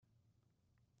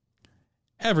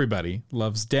Everybody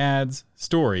loves dads,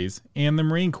 stories, and the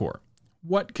Marine Corps.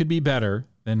 What could be better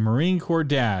than Marine Corps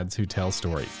dads who tell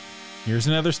stories? Here's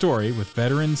another story with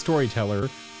veteran storyteller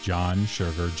John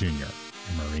Sugar Jr.,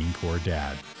 a Marine Corps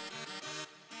dad.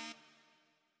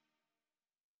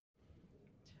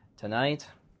 Tonight,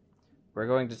 we're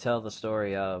going to tell the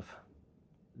story of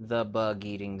the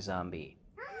bug-eating zombie.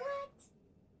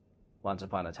 Once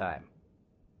upon a time,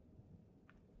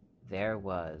 there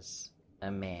was a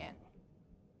man.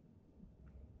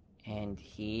 And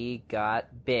he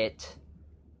got bit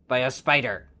by a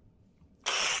spider.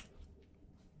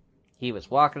 He was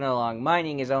walking along,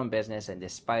 minding his own business, and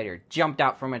this spider jumped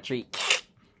out from a tree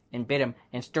and bit him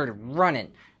and started running.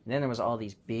 And then there was all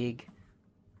these big,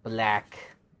 black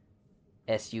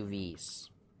SUVs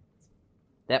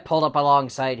that pulled up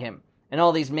alongside him. And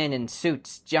all these men in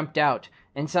suits jumped out,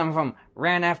 and some of them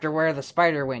ran after where the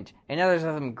spider went, and others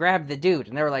of them grabbed the dude,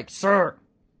 and they were like, "Sir,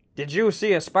 did you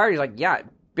see a spider?" He's like, "Yeah, it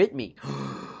bit me."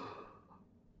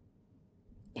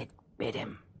 It bit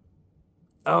him.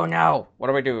 "Oh no, what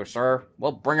do we do, sir?"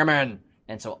 "Well, bring him in."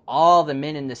 And so all the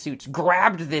men in the suits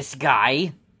grabbed this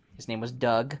guy. His name was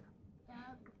Doug.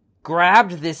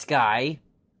 Grabbed this guy,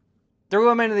 threw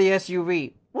him into the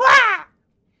SUV,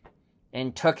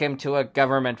 and took him to a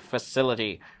government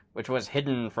facility, which was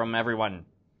hidden from everyone.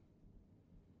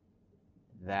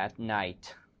 That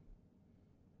night,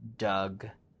 Doug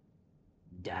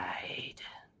died.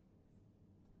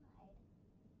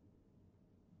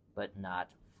 But not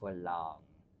for long.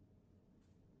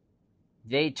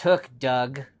 They took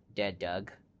Doug, Dead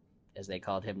Doug, as they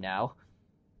called him now,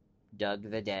 Doug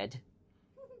the Dead,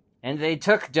 and they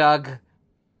took Doug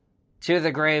to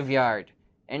the graveyard,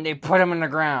 and they put him in the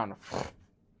ground,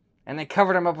 and they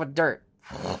covered him up with dirt.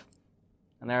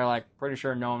 And they're like, pretty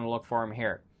sure no one will look for him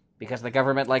here, because the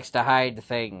government likes to hide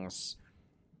things.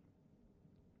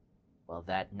 Well,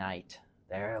 that night,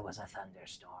 there was a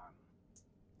thunderstorm.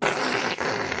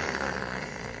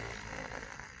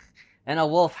 And a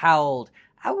wolf howled,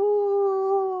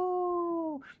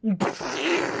 "Ow!"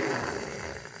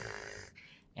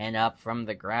 And up from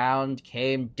the ground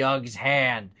came Doug's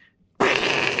hand.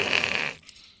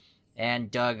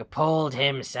 And Doug pulled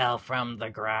himself from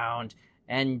the ground,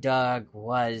 and Doug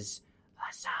was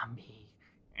a zombie.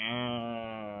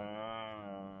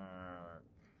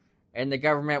 And the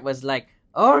government was like,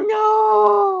 "Oh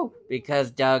no!" Because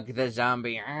Doug the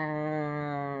zombie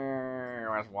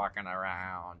was walking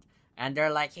around. And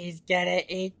they're like, "He's gonna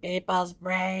eat people's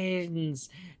brains,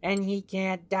 and he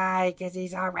can't die because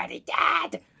he's already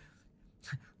dead.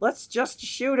 Let's just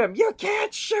shoot him." "You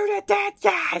can't shoot a dead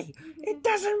guy. It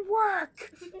doesn't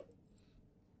work."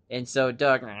 And so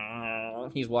Doug,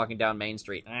 he's walking down Main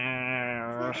Street.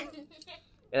 And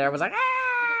everyone's like,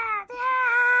 "Ah!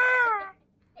 Ah!"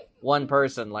 One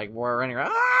person, like, running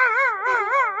around.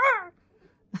 "Ah!"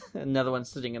 Another one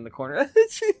sitting in the corner.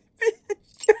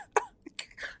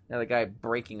 Another guy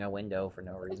breaking a window for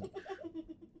no reason.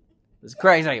 It was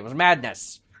crazy. It was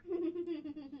madness.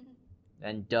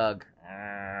 And Doug,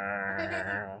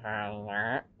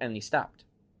 and he stopped.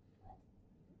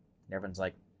 And everyone's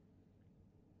like,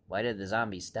 "Why did the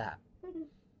zombie stop?"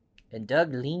 And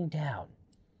Doug leaned down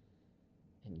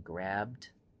and grabbed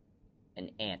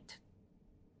an ant,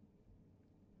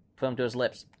 put him to his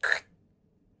lips.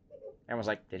 Everyone's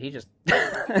like, "Did he just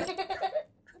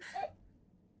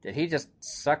did he just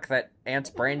suck that ant's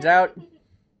brains out?"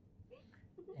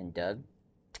 And Doug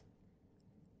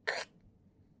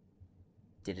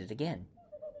did it again.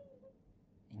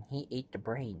 And he ate the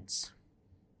brains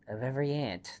of every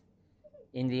ant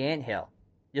in the anthill,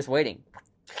 just waiting.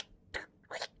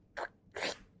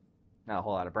 Not a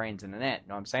whole lot of brains in an ant,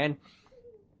 know what I'm saying?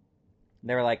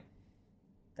 They were like,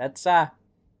 "That's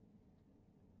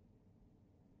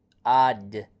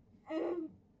odd.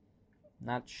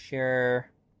 Not sure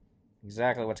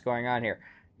exactly what's going on here.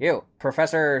 You,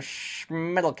 Professor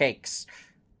Schmiddlecakes,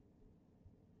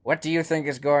 what do you think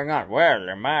is going on?" "Well,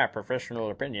 in my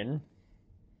professional opinion,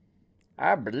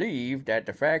 I believe that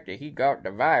the fact that he got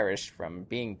the virus from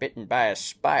being bitten by a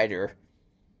spider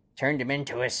turned him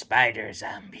into a spider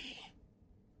zombie."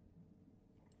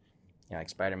 You know, like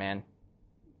Spider-Man,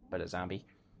 but a zombie.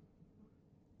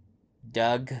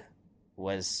 Doug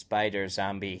was spider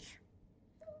zombie,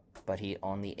 but he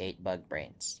only ate bug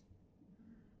brains.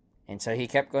 And so he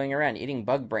kept going around eating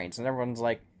bug brains, and everyone's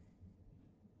like,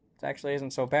 "It actually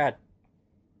isn't so bad.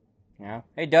 You know,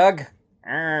 hey, Doug."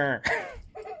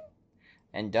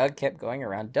 And Doug kept going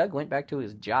around. Doug went back to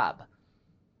his job.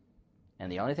 And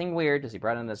the only thing weird is he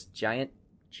brought in this giant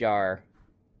jar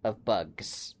of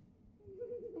bugs.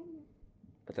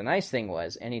 But the nice thing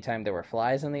was, anytime there were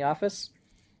flies in the office,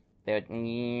 They would.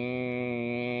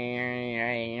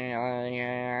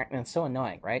 And it's so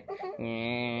annoying, right?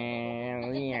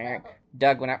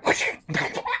 Doug went out.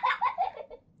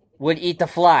 Would eat the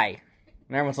fly.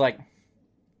 And everyone's like,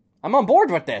 I'm on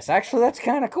board with this. Actually, that's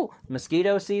kind of cool.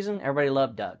 Mosquito season, everybody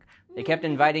loved Doug. They kept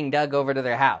inviting Doug over to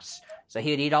their house. So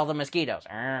he would eat all the mosquitoes.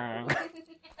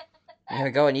 He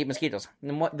would go and eat mosquitoes.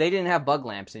 And they didn't have bug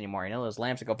lamps anymore. You know, those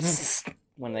lamps that go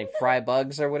when they fry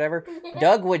bugs or whatever?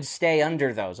 Doug would stay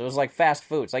under those. It was like fast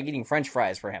food. It's like eating French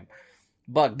fries for him.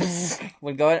 Bug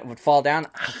would go in, would fall down.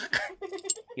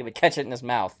 He would catch it in his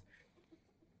mouth.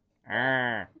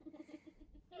 And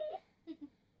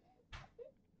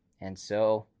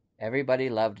so everybody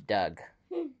loved Doug,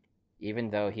 even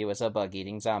though he was a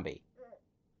bug-eating zombie.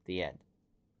 The end.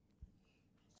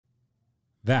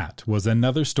 That was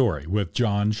another story with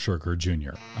John Sugar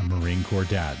Jr., a Marine Corps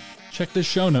dad. Check the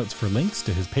show notes for links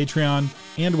to his Patreon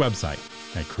and website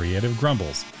at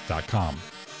creativegrumbles.com.